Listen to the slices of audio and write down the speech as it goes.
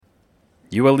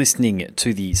You are listening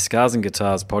to the Scars and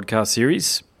Guitars podcast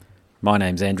series. My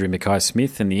name's Andrew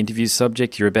Mackay-Smith, and the interview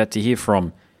subject you're about to hear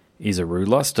from is Aru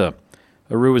Luster.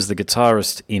 Aru is the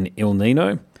guitarist in Il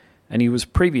Nino, and he was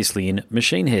previously in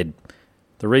Machine Head.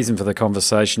 The reason for the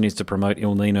conversation is to promote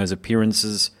Il Nino's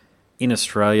appearances in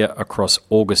Australia across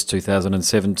August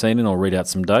 2017, and I'll read out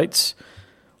some dates.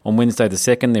 On Wednesday the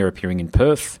 2nd, they're appearing in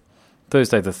Perth.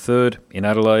 Thursday the 3rd in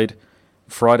Adelaide.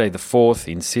 Friday the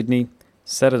 4th in Sydney.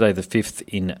 Saturday the 5th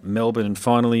in Melbourne. And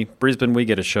finally, Brisbane, we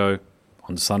get a show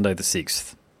on Sunday the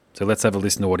 6th. So let's have a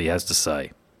listen to what he has to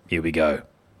say. Here we go.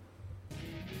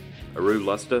 Aru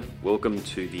Luster, welcome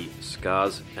to the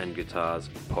Scars and Guitars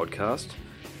podcast.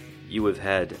 You have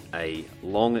had a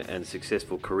long and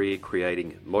successful career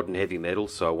creating modern heavy metal,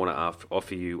 so I want to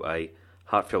offer you a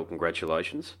heartfelt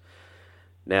congratulations.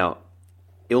 Now,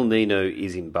 Il Nino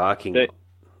is embarking...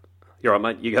 You're right,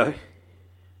 mate, you go.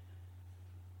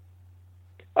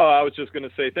 Oh, I was just going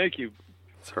to say thank you.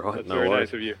 That's all right. That's very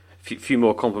nice of you. Few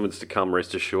more compliments to come,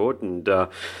 rest assured. And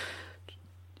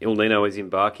Il Nino is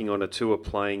embarking on a tour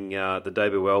playing the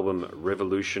debut album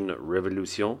Revolution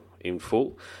in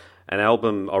full. An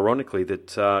album, ironically,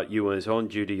 that you weren't on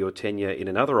due to your tenure in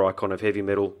another icon of heavy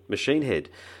metal, Machine Head.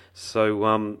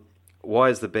 So why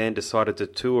has the band decided to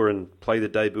tour and play the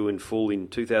debut in full in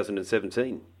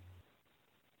 2017?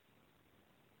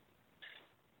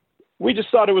 We just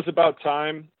thought it was about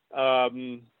time.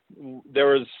 There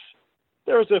was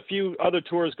a few other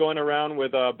tours going around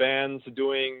with bands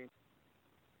doing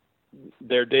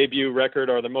their debut record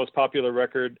or the most popular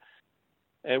record,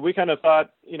 and we kind of thought,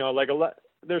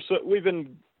 we've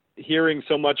been hearing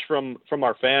so much from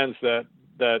our fans that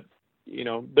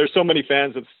there's so many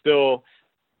fans that still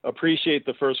appreciate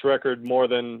the first record more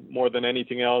than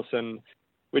anything else, and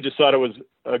we just thought it was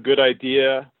a good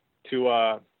idea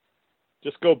to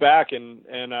just go back and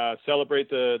celebrate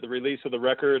the release of the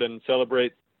record and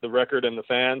celebrate the record and the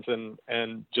fans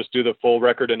and just do the full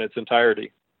record in its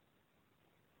entirety.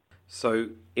 So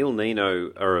Il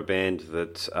Nino are a band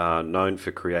that are known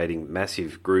for creating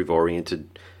massive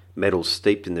groove-oriented metal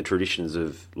steeped in the traditions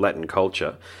of Latin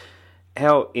culture.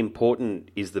 How important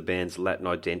is the band's Latin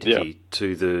identity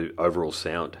to the overall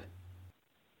sound?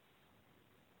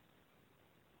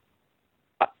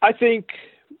 I think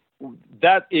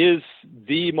that is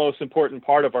the most important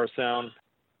part of our sound.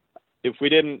 If we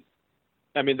didn't,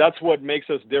 that's what makes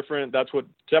us different. That's what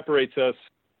separates us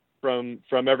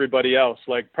from everybody else.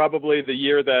 Like probably the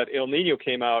year that Il Nino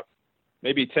came out,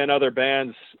 maybe 10 other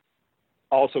bands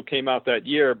also came out that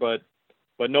year, but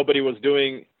nobody was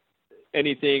doing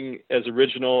anything as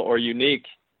original or unique.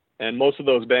 And most of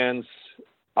those bands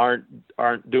aren't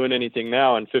doing anything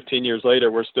now. And 15 years later,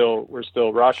 we're still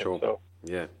rocking. Sure. So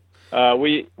yeah.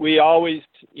 We always,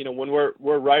 when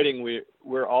we're writing,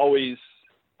 we're always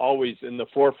in the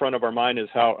forefront of our mind is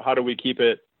how do we keep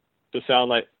it to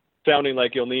sounding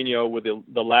like Il Nino with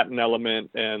the Latin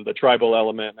element and the tribal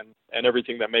element and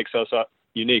everything that makes us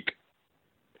unique.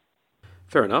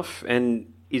 Fair enough.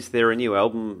 And is there a new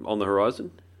album on the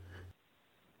horizon?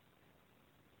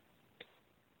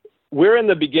 We're in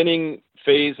the beginning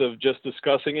phase of just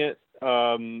discussing it.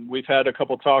 We've had a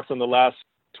couple talks on the last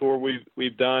tour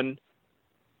we've done,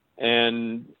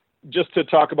 and just to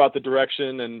talk about the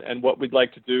direction and what we'd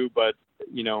like to do, but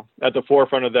at the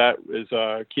forefront of that is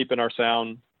keeping our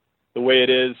sound the way it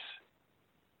is,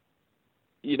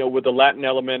 with the Latin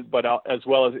element, but as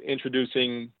well as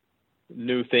introducing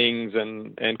new things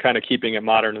and kind of keeping it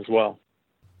modern as well.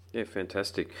 Yeah,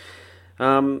 fantastic.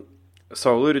 So I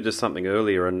alluded to something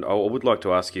earlier, and I would like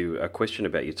to ask you a question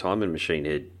about your time in Machine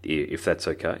Head, if that's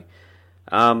okay.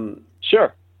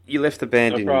 Sure. You left the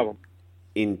band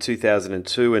in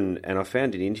 2002, and I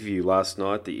found an interview last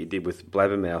night that you did with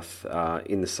Blabbermouth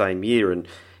in the same year, and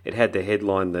it had the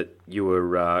headline that you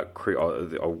were, I'll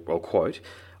quote,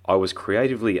 "I was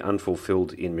creatively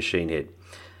unfulfilled in Machine Head."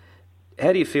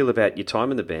 How do you feel about your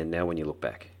time in the band now when you look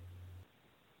back?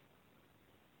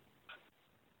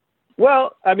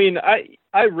 Well, I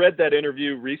read that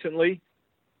interview recently,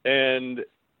 and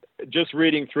just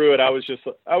reading through it, I was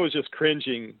just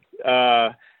cringing.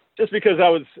 Just because I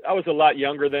was a lot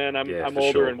younger then. I'm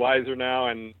older and wiser now,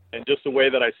 and just the way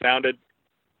that I sounded,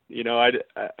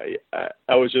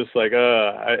 I was just like,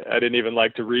 I didn't even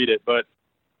like to read it. But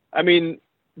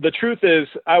the truth is,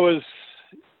 I was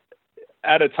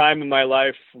at a time in my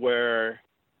life where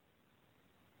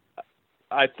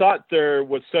I thought there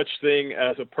was such thing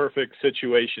as a perfect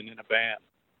situation in a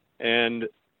band,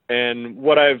 and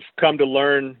what I've come to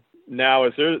learn now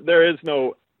is there is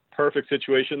no perfect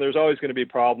situation. There's always going to be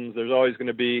problems. There's always going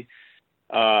to be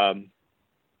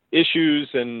issues,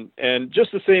 and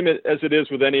just the same as it is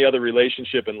with any other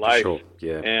relationship in life. Sure.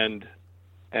 Yeah. And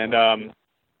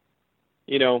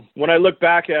you know, when I look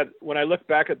back at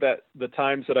the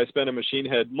times that I spent in Machine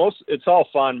Head, it's all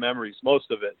fond memories,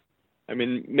 most of it. I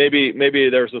mean, maybe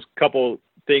there's a couple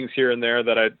things here and there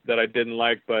that I didn't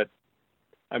like, but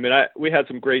I mean, we had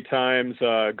some great times,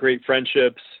 great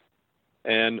friendships,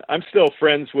 and I'm still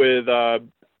friends with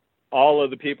all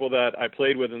of the people that I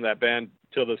played with in that band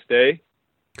till this day.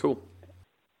 Cool.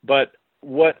 But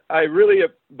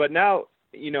now,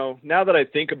 you know, now that I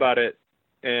think about it,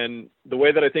 and the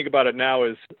way that I think about it now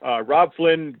is Robb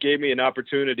Flynn gave me an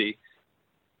opportunity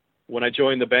when I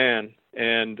joined the band.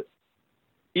 And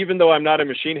even though I'm not a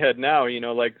Machine Head now, you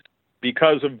know, like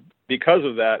because of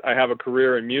that, I have a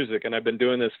career in music, and I've been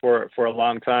doing this for a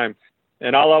long time.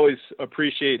 And I'll always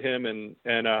appreciate him and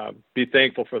be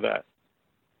thankful for that.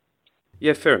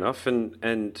 Yeah, fair enough.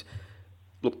 And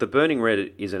look, The Burning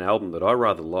Red is an album that I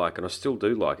rather like, and I still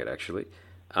do like it, actually.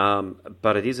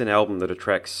 But it is an album that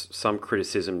attracts some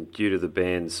criticism due to the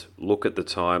band's look at the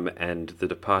time and the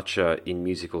departure in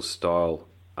musical style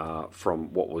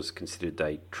from what was considered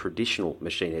a traditional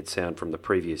Machine Head sound from the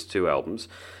previous two albums,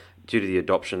 due to the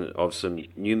adoption of some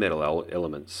new metal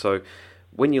elements. So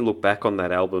when you look back on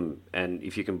that album, and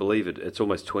if you can believe it, it's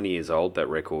almost 20 years old, that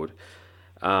record,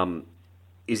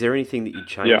 is there anything that you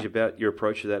change about your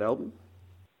approach to that album?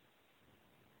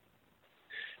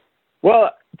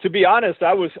 Well, to be honest,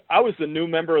 I was the new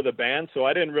member of the band, so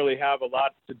I didn't really have a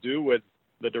lot to do with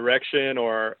the direction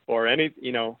or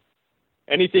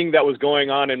anything that was going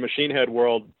on in Machine Head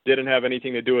world didn't have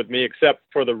anything to do with me except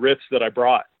for the riffs that I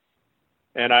brought.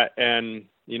 And I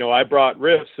brought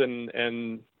riffs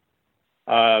and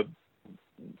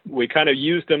we kind of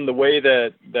used them the way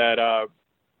that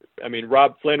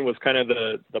Robb Flynn was kind of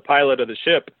the pilot of the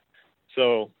ship.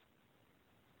 So,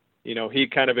 you know, he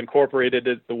kind of incorporated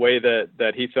it the way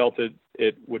that he felt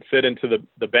it would fit into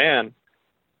the band.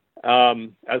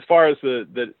 As far as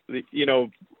the you know,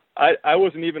 I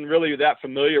wasn't even really that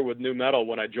familiar with nu metal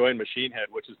when I joined Machine Head,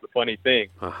 which is the funny thing.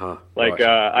 Like,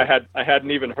 right. I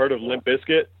hadn't even heard of Limp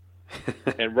Bizkit,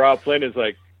 and Robb Flynn is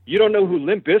like, "You don't know who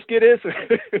Limp Bizkit is?"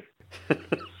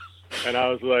 And I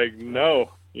was like,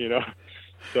 "No," you know.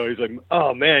 So he's like,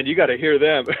 "Oh man, you got to hear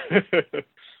them."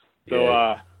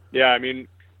 So yeah, I mean,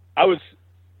 I was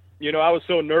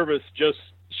so nervous just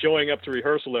showing up to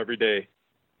rehearsal every day.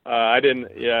 I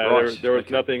didn't. Yeah, right. There was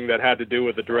nothing that had to do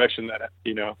with the direction that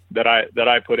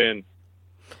I put in.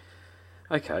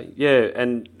 Okay. Yeah.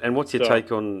 And what's your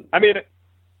take on? I mean,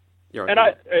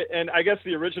 I guess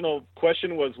the original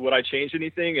question was, would I change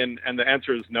anything? And the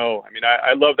answer is no. I mean,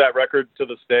 I love that record to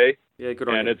this day. Yeah, good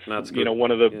on you. And it's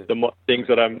one of the things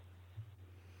that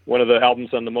one of the albums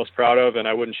I'm the most proud of, and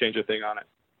I wouldn't change a thing on it.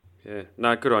 Yeah,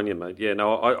 no, good on you, mate. Yeah,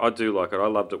 no, I do like it. I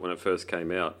loved it when it first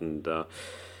came out, and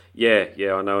yeah,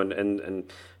 I know.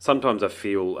 And sometimes I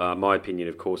feel, my opinion,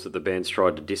 of course, that the band's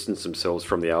tried to distance themselves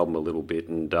from the album a little bit.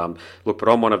 And look, but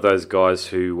I'm one of those guys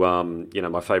who,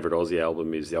 my favourite Aussie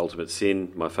album is The Ultimate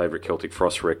Sin. My favourite Celtic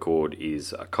Frost record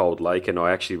is Cold Lake, and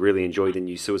I actually really enjoy the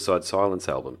new Suicide Silence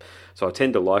album. So I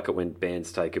tend to like it when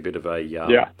bands take a bit of a,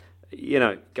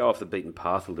 go off the beaten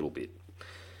path a little bit.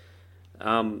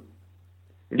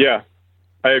 Yeah,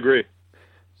 I agree.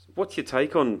 What's your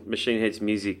take on Machine Head's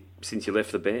music since you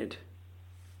left the band?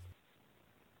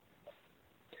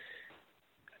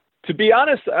 To be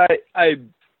honest, I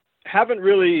haven't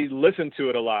really listened to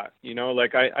it a lot. You know,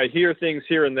 like I hear things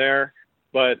here and there,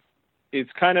 but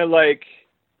it's kind of like,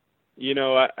 you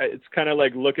know, it's kind of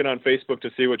like looking on Facebook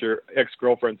to see what your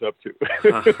ex-girlfriend's up to.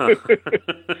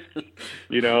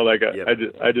 You know, like yep.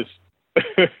 I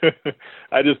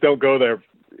just don't go there.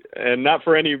 And not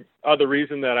for any other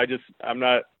reason that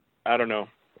I don't know.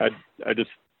 I just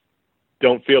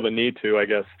don't feel the need to, I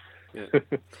guess. Yeah.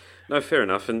 No, fair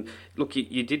enough. And look,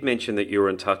 you did mention that you were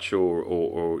in touch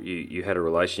or you had a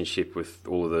relationship with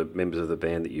all of the members of the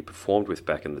band that you performed with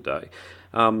back in the day.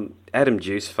 Adam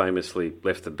Duce famously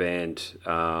left the band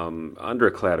under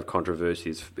a cloud of controversy,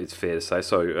 it's fair to say.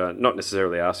 So not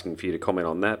necessarily asking for you to comment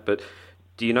on that, but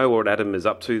do you know what Adam is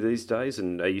up to these days,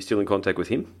 and are you still in contact with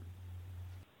him?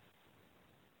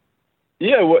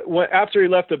 Yeah, after he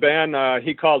left the band,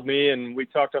 he called me and we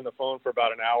talked on the phone for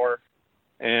about an hour.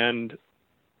 And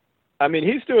I mean,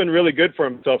 he's doing really good for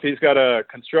himself. He's got a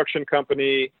construction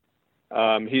company.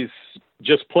 He's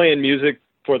just playing music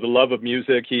for the love of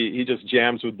music. He just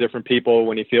jams with different people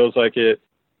when he feels like it.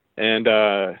 And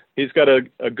he's got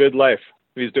a good life.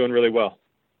 He's doing really well.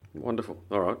 Wonderful.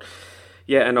 All right.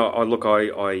 Yeah, and I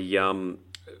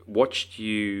watched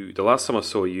you. The last time I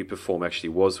saw you perform actually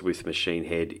was with Machine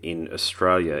Head in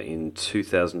Australia in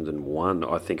 2001.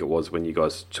 I think it was when you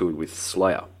guys toured with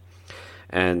Slayer,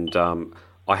 and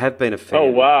I have been a fan.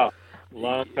 Oh wow,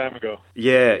 long time ago.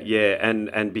 Yeah,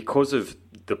 and because of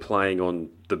the playing on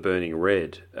the Burning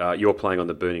Red, you're playing on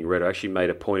the Burning Red. I actually made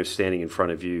a point of standing in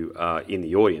front of you in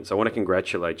the audience. I want to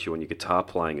congratulate you on your guitar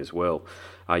playing as well.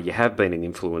 You have been an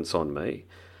influence on me.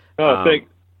 Oh,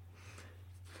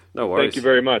 no worries. Thank you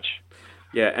very much.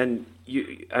 Yeah, and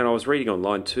I was reading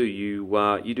online too.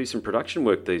 You do some production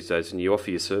work these days, and you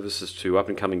offer your services to up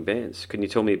and coming bands. Can you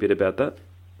tell me a bit about that?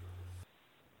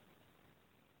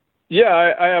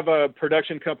 Yeah, I have a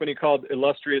production company called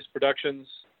Illustrious Productions,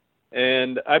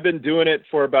 and I've been doing it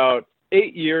for about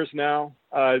 8 years now.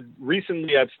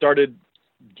 Recently, I've started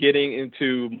getting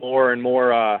into more and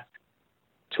more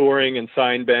touring and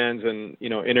signed bands and,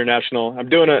 international. I'm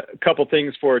doing a couple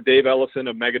things for Dave Ellison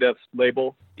of Megadeth's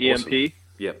label, EMP. Awesome.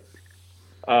 Yep.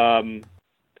 I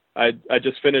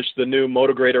just finished the new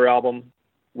Motogrator album,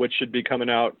 which should be coming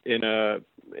out in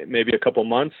maybe a couple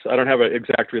months. I don't have an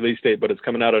exact release date, but it's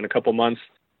coming out in a couple months.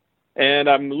 And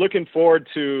I'm looking forward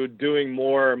to doing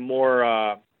more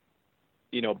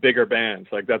bigger bands.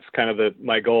 Like that's kind of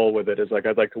my goal with it is like,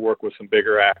 I'd like to work with some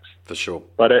bigger acts. For sure.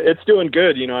 But it's doing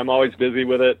good. I'm always busy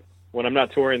with it. When I'm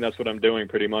not touring, that's what I'm doing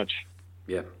pretty much.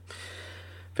 Yeah.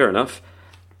 Fair enough.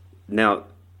 Now,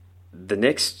 the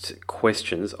next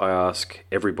questions I ask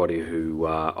everybody who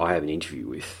I have an interview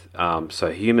with.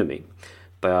 So humour me.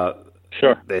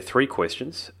 Sure. They're 3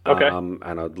 questions. Okay. And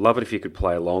I'd love it if you could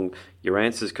play along. Your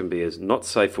answers can be as not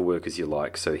safe for work as you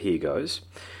like. So here goes.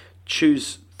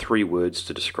 Choose 3 words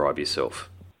to describe yourself.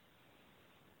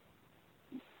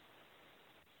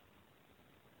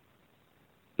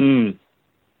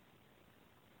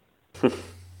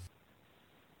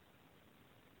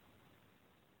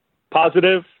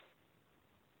 Positive.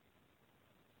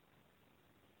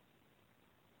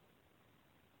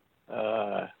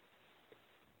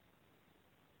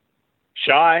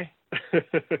 Shy.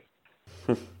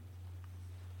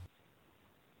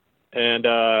 And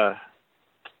I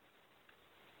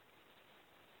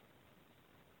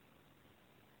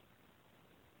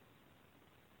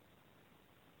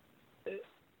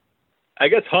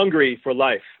guess hungry for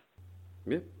life.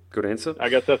 Yeah, good answer. I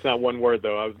guess that's not one word,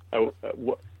 though.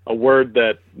 A word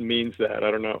that means that. I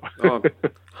don't know.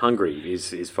 Hungry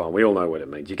is fine. We all know what it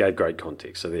means. You gave great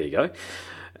context, so there you go.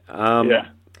 Yeah.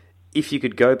 If you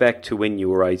could go back to when you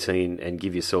were 18 and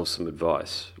give yourself some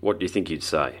advice, what do you think you'd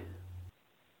say?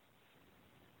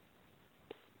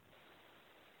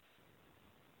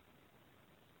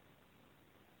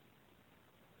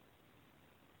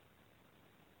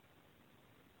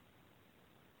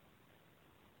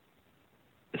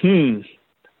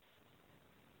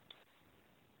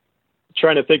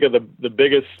 Trying to think of the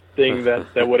biggest thing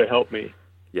that would have helped me.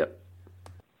 Yep.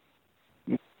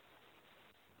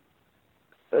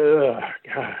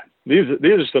 God, these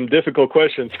are some difficult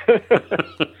questions.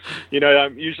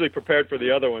 I'm usually prepared for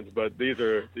the other ones, but these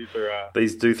do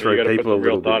throw you people put some a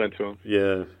real little thought bit. into them.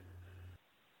 Yeah.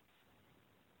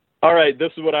 All right,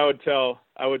 this is what I would tell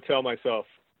myself.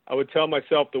 I would tell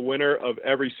myself the winner of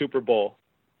every Super Bowl,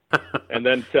 and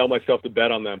then tell myself to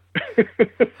bet on them.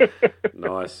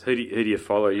 Nice. Who do you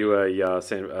follow? Are you a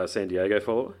San Diego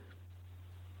follower?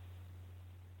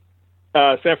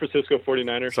 San Francisco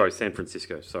 49ers. Sorry, San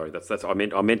Francisco. Sorry, that's. I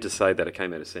meant to say that it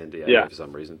came out of San Diego for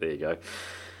some reason. There you go.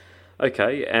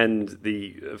 Okay, and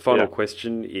the final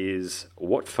question is: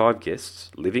 what 5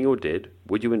 guests, living or dead,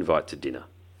 would you invite to dinner?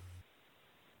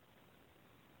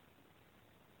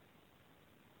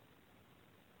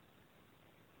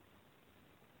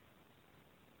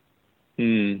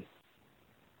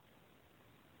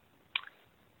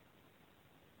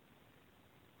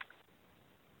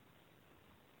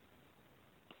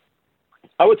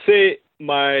 I would say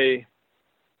my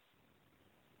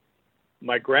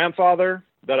grandfather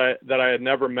that I had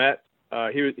never met.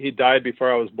 He died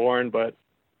before I was born, but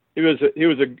he was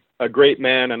a great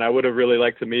man, and I would have really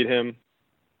liked to meet him.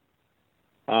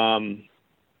 Bach.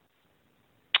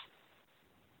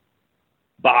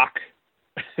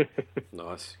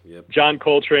 Nice. Yep. John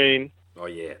Coltrane. Oh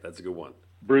yeah, that's a good one.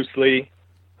 Bruce Lee.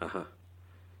 Uh-huh.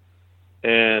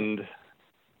 And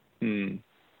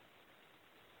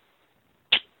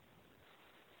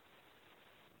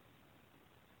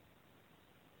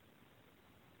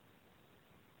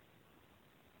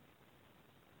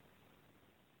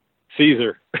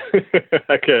Caesar. I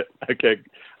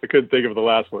couldn't think of the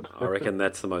last one. I reckon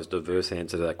that's the most diverse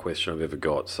answer to that question I've ever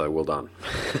got, so well done.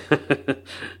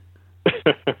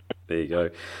 There you go.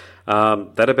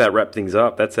 That about wrapped things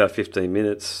up. That's our 15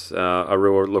 minutes.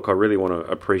 Arua, look, I really want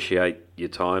to appreciate your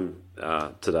time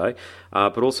today,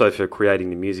 but also for creating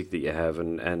the music that you have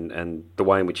and the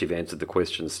way in which you've answered the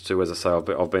questions too. As I say,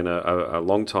 I've been a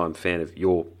long-time fan of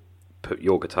your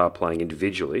guitar playing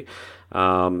individually,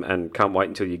 and can't wait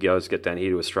until you guys get down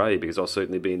here to Australia, because I'll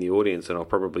certainly be in the audience and I'll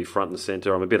probably front and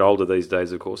centre. I'm a bit older these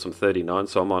days, of course. I'm 39,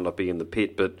 so I might not be in the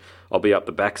pit, but I'll be up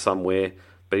the back somewhere,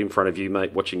 but in front of you,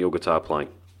 mate, watching your guitar playing.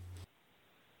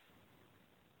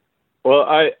 Well,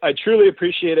 I truly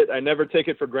appreciate it. I never take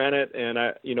it for granted, and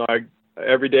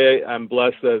every day I'm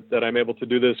blessed that I'm able to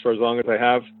do this for as long as I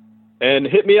have. And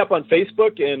hit me up on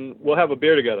Facebook, and we'll have a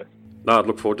beer together. No, I'd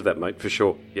look forward to that, mate, for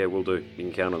sure. Yeah, we'll do. You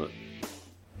can count on it.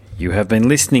 You have been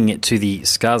listening to the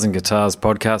Scars and Guitars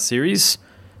podcast series.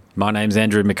 My name's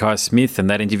Andrew Mackay-Smith, and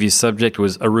that interview subject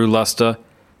was Aru Luster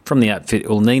from the outfit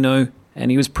El Nino,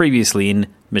 and he was previously in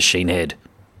Machine Head.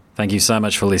 Thank you so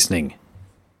much for listening.